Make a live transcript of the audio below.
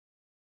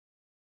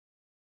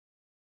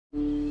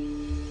It's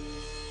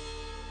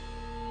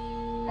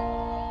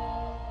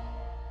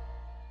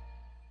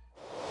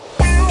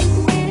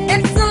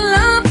a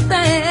love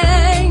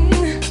thing.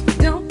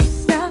 Don't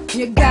stop,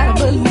 you gotta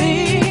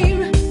believe,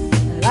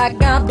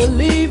 like I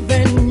believe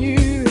in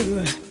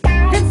you.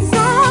 It's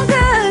all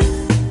good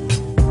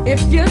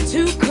if you're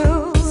too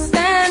cool.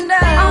 Stand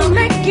up, I'll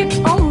make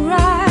it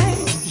alright.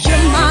 You're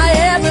my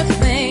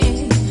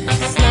everything.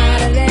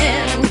 Slide it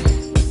in.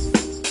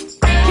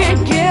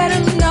 Can't get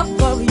enough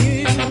of you.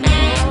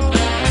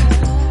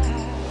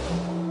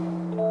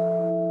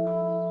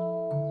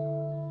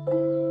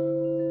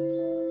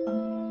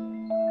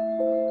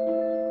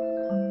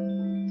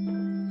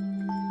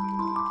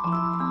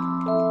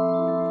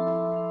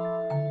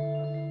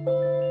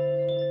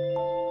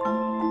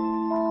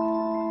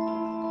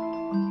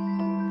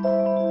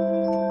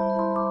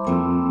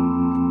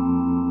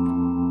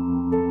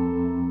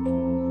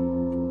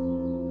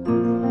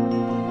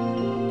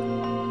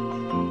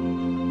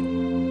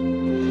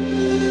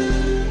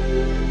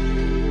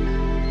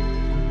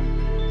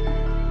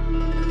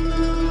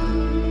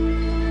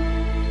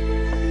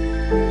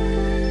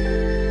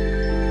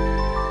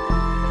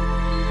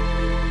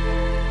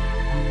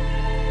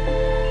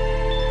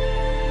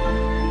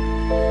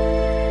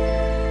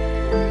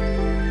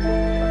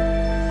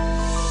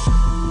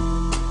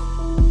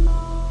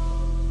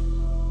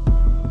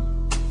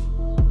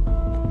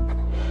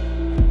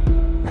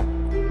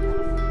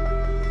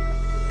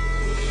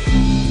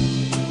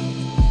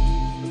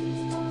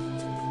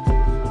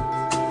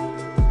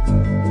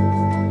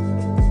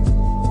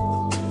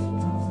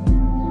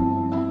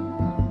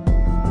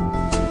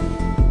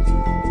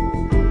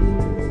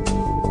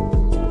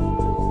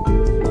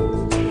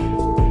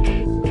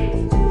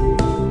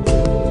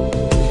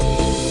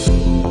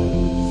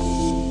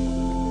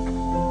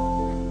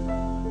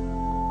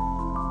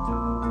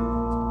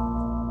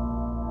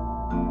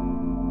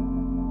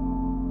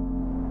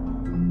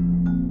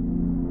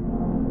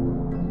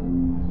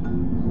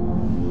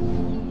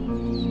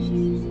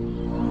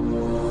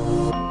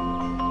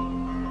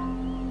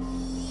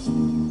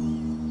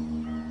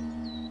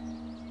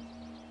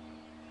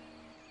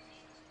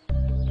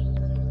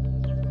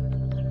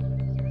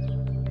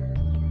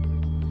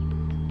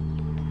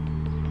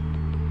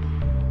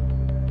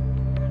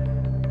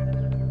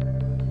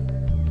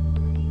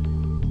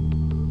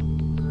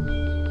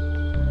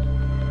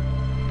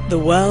 The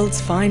world's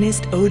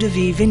finest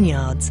eau-de-vie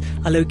vineyards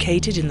are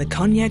located in the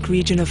Cognac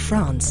region of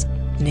France,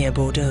 near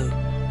Bordeaux.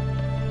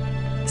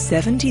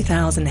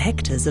 70,000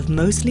 hectares of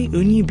mostly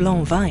Ugni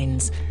Blanc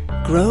vines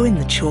grow in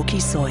the chalky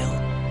soil,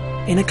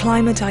 in a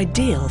climate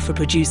ideal for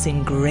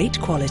producing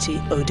great quality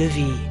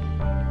eau-de-vie.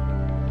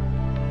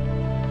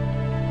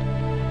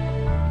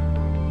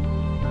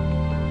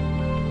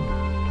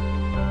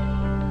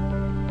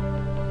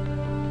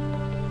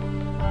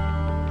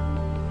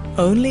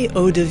 Only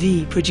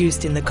eau-de-vie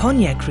produced in the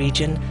Cognac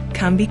region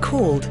can be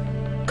called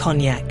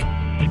cognac.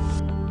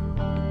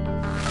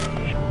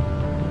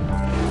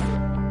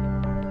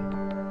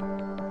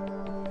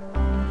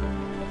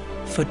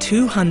 For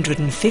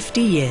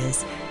 250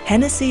 years,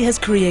 Hennessy has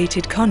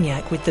created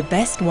cognac with the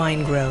best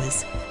wine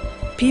growers,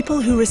 people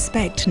who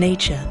respect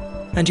nature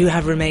and who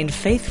have remained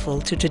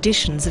faithful to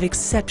traditions of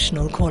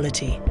exceptional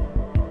quality.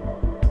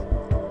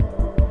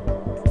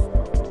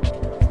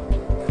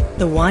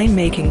 The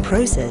winemaking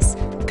process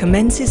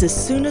commences as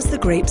soon as the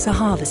grapes are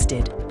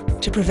harvested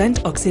to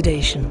prevent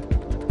oxidation.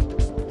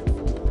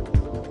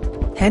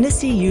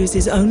 Hennessy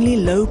uses only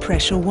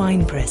low-pressure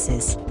wine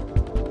presses.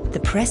 The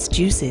pressed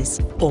juices,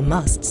 or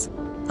musts,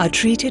 are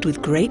treated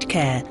with great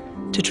care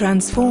to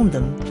transform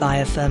them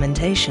via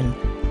fermentation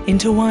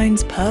into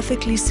wines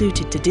perfectly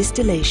suited to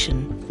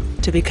distillation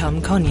to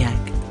become cognac.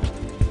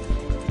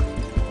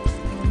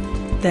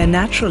 Their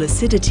natural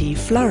acidity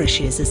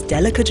flourishes as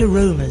delicate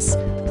aromas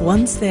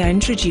once they are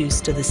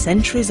introduced to the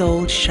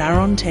centuries-old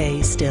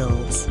Charentay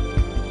stills.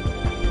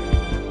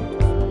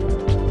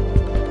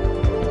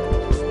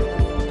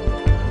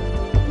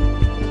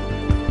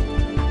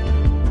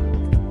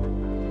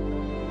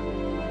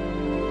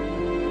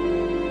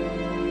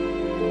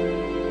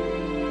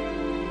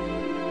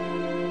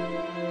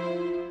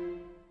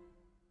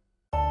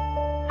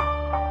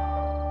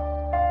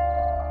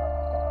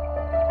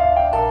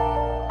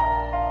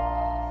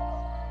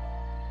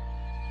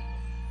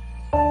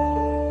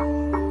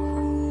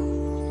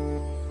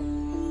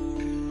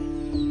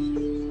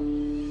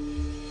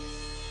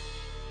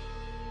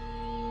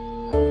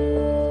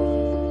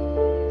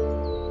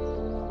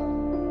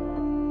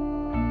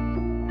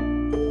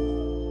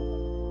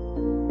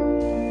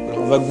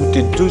 On va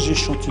goûter 2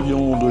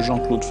 échantillons de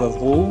Jean-Claude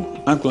Favreau,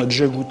 un qu'on a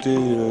déjà goûté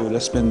la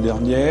semaine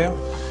dernière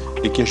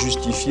et qui a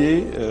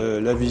justifié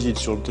la visite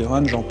sur le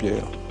terrain de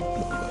Jean-Pierre. Bon,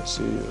 bah,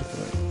 c'est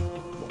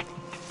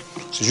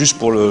juste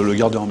pour le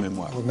garder en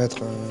mémoire. Remettre,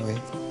 oui.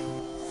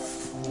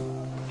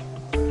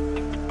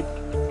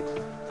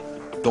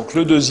 Donc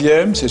le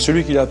deuxième, c'est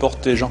celui qu'il a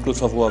apporté, Jean-Claude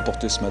Favreau a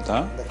apporté ce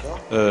matin,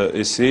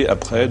 et c'est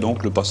après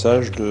donc le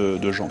passage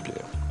de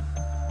Jean-Pierre.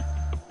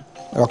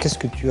 Alors qu'est-ce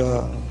que tu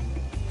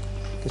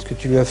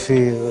lui as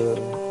fait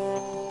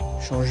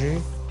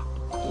Changer.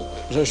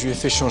 Là, je lui ai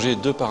fait changer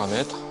 2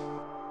 paramètres.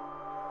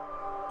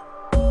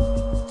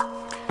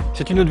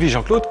 C'est une eau de vie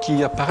Jean-Claude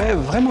qui apparaît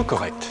vraiment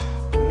correcte.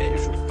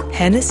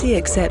 Hennessy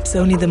accepts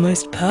only the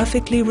most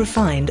perfectly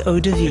refined eau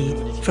de vie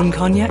from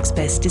cognac's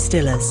best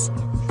distillers.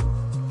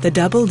 The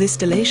double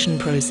distillation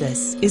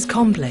process is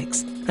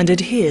complex and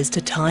adheres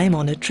to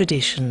time-honored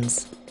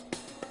traditions.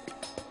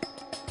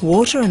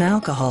 Water and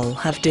alcohol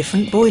have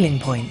different boiling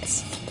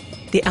points.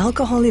 The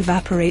alcohol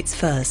evaporates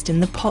first in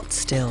the pot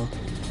still.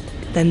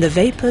 Then the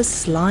vapors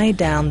slide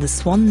down the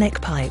swan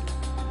neck pipe,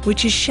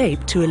 which is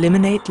shaped to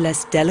eliminate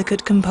less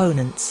delicate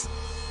components.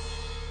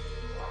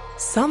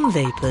 Some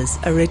vapors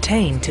are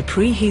retained to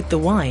preheat the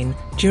wine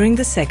during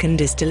the second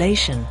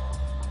distillation.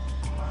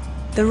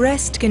 The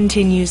rest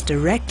continues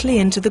directly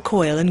into the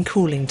coil and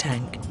cooling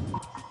tank,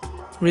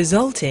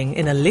 resulting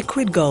in a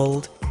liquid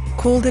gold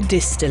called a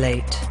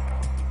distillate.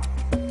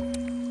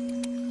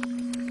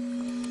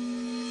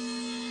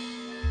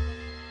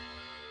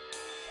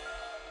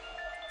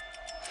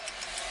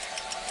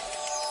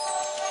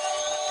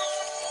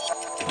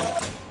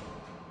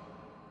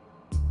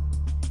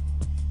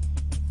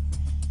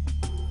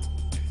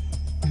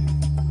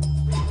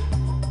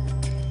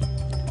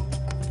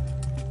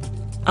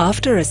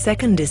 After a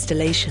second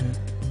distillation,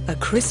 a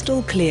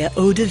crystal-clear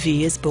eau de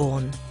vie is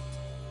born,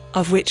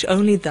 of which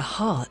only the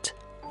heart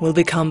will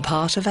become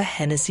part of a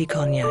Hennessy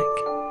cognac.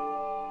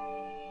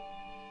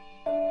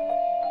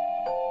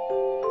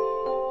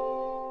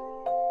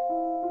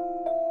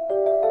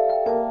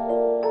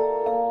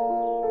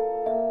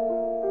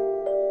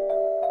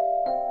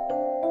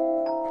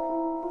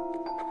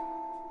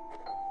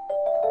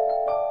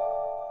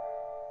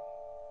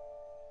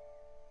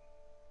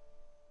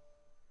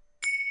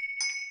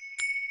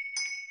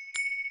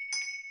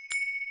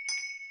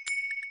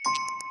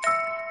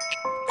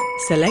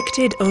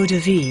 Selected eau de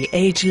vie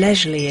age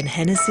leisurely in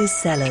Hennessy's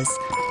cellars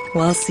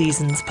while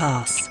seasons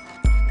pass.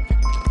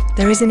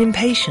 There is an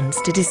impatience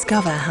to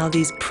discover how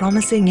these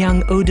promising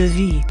young eau de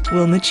vie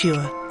will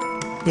mature,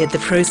 yet the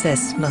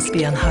process must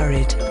be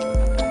unhurried.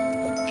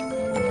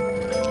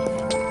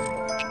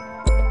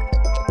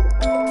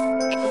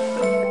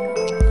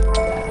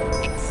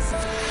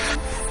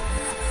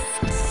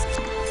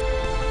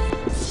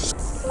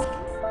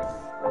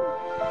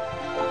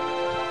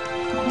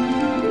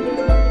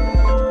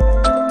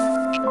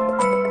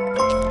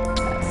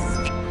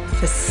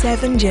 For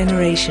 7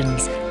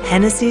 generations,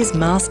 Hennessy's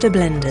master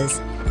blenders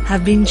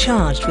have been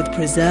charged with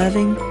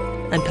preserving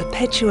and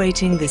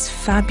perpetuating this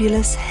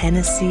fabulous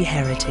Hennessy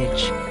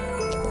heritage.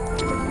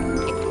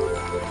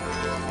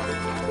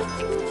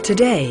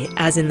 Today,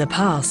 as in the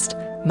past,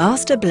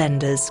 master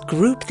blenders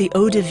group the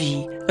eau de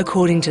vie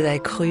according to their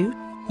cru,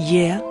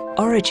 year,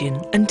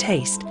 origin and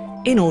taste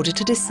in order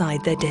to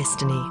decide their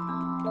destiny.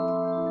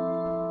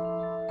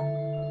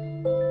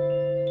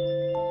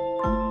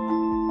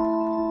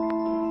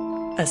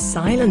 A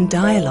silent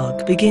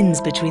dialogue begins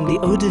between the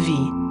eau de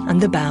vie and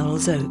the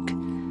barrel's oak,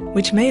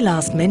 which may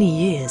last many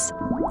years,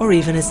 or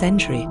even a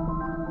century.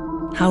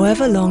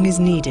 However long is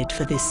needed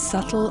for this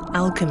subtle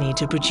alchemy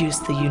to produce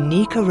the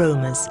unique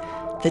aromas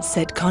that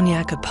set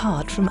cognac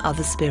apart from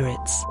other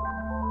spirits.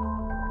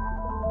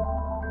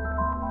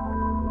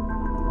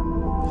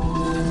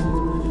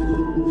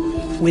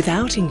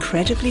 Without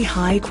incredibly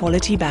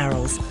high-quality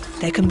barrels,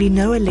 there can be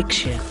no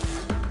elixir,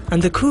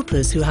 and the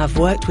coopers who have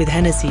worked with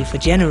Hennessy for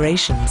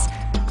generations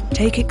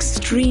take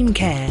extreme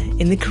care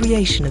in the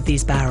creation of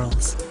these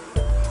barrels.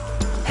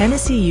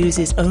 Hennessy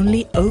uses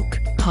only oak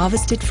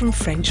harvested from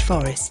French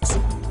forests,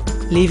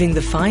 leaving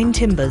the fine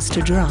timbers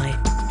to dry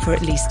for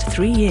at least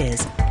 3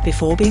 years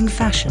before being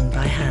fashioned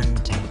by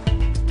hand.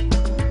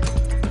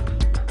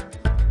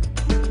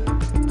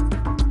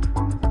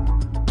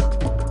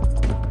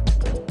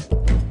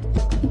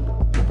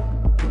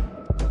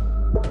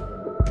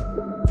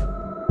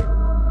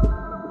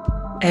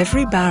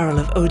 Every barrel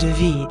of eau de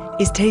vie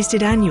is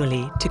tasted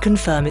annually to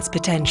confirm its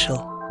potential.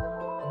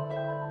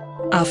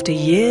 After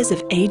years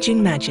of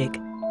aging magic,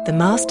 the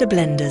master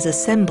blenders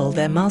assemble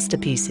their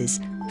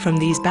masterpieces from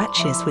these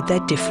batches with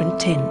their different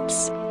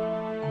tints.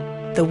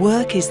 The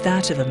work is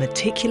that of a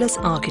meticulous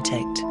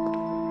architect.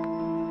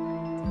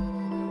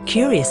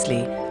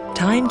 Curiously,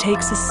 time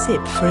takes a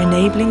sip for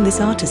enabling this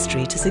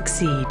artistry to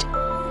succeed.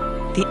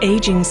 The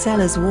aging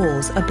cellar's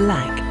walls are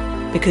black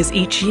because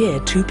each year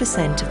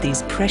 2% of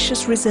these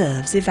precious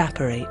reserves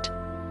evaporate.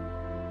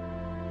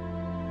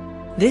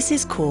 This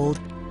is called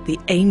the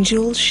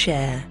angel's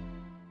share.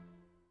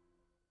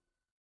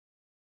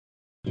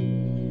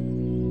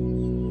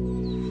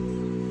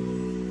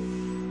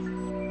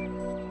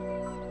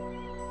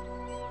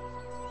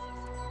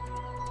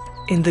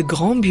 In the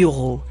Grand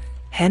Bureau,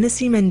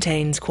 Hennessy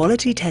maintains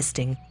quality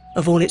testing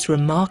of all its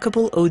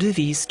remarkable eau de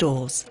vie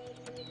stores.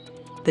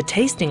 The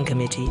tasting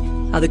committee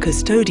are the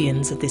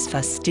custodians of this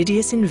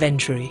fastidious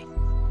inventory.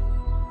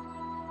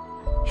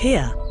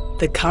 Here,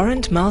 the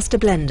current master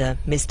blender,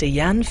 Mr.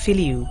 Jan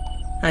Filiou,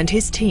 and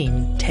his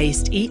team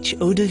taste each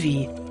eau de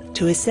vie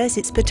to assess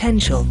its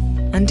potential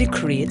and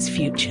decree its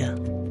future.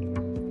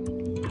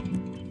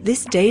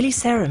 This daily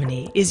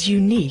ceremony is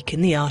unique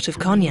in the art of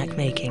cognac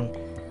making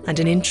and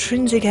an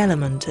intrinsic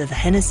element of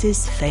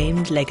Hennessy's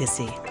famed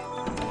legacy.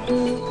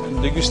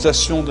 Une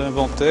dégustation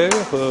d'inventaire.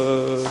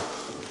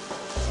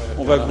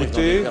 On va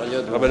goûter.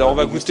 On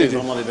va goûter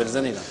vraiment des belles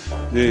années là.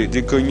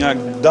 des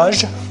cognacs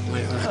d'âge.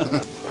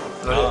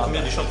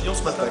 Combien d'échantillons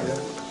ce matin?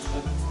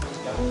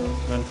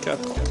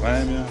 24.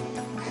 Très bien.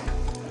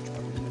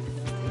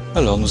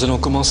 Alors, nous allons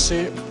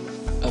commencer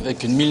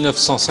avec une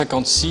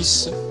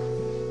 1956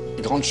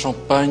 Grande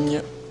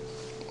Champagne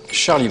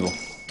Charlivon.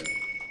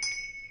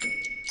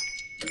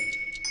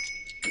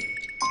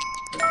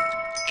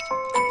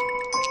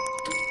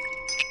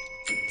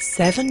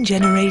 Seven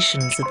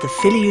generations of the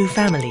Filiou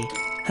family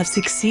have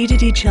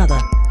succeeded each other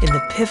in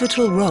the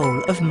pivotal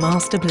role of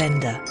master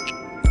blender,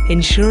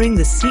 ensuring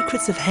the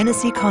secrets of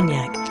Hennessy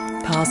cognac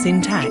pass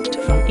intact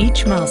from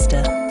each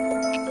master.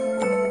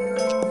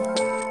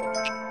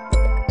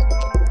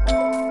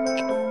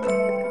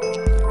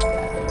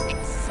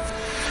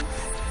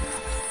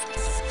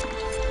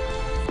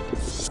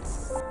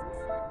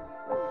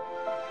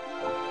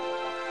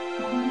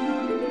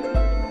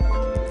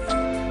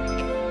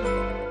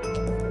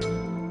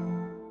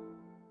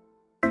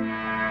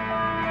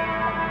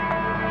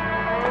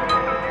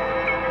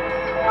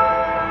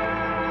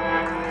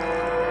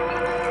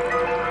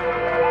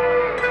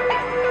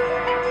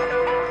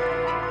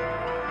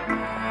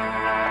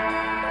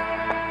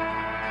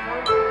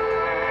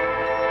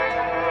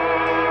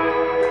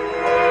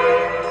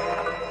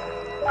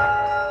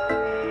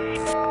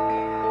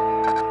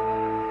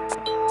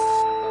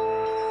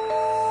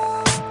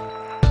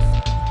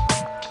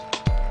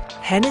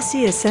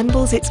 Hennessy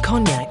assembles its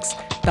cognacs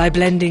by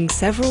blending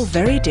several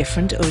very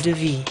different eau de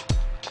vie.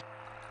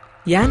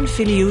 Jan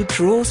Filiou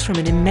draws from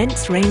an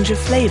immense range of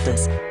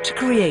flavours to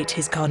create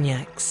his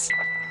cognacs.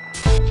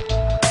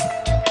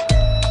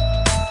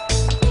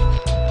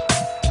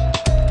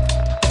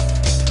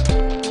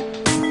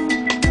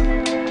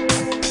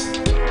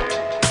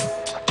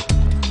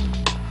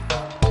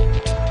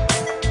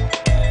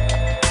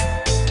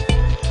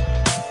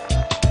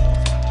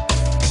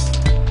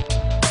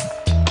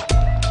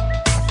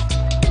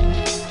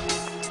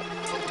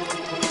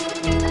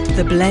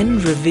 The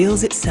blend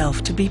reveals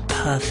itself to be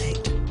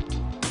perfect,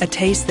 a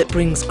taste that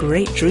brings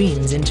great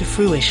dreams into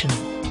fruition.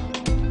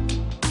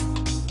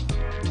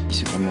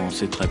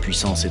 C'est très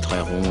puissant, c'est très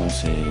rond,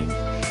 c'est une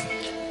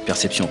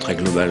perception très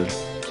globale,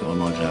 c'est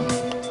vraiment agréable.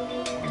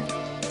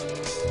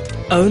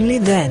 Only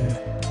then,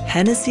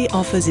 Hennessy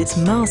offers its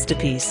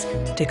masterpiece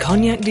to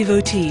cognac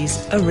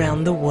devotees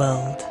around the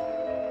world.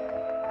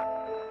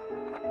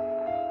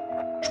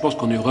 Je pense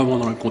qu'on est vraiment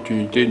dans la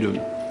continuité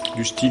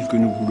du style que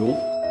nous voulons.